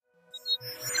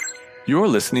You're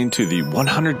listening to the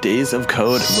 100 Days of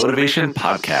Code Motivation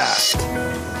Podcast.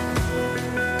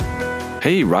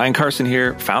 Hey, Ryan Carson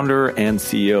here, founder and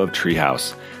CEO of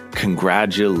Treehouse.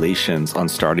 Congratulations on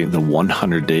starting the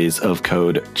 100 Days of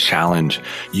Code Challenge.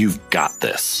 You've got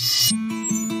this.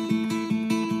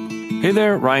 Hey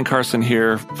there, Ryan Carson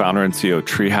here, founder and CEO of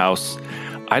Treehouse.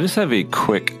 I just have a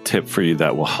quick tip for you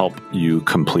that will help you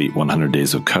complete 100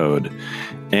 Days of Code.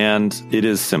 And it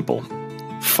is simple.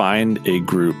 Find a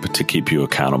group to keep you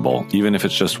accountable, even if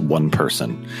it's just one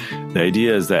person. The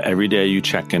idea is that every day you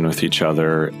check in with each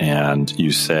other and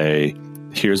you say,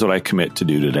 here's what I commit to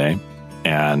do today.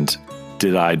 And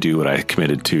did I do what I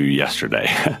committed to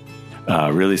yesterday?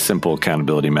 Really simple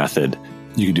accountability method.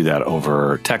 You can do that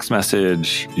over text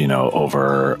message,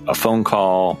 over a phone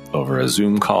call, over a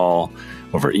Zoom call,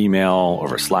 over email,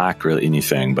 over Slack, really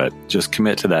anything, but just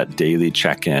commit to that daily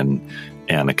check-in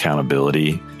and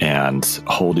accountability and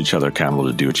hold each other accountable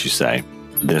to do what you say.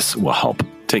 This will help.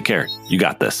 Take care. You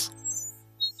got this.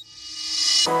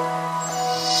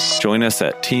 Join us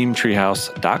at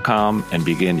teamtreehouse.com and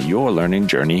begin your learning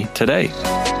journey today.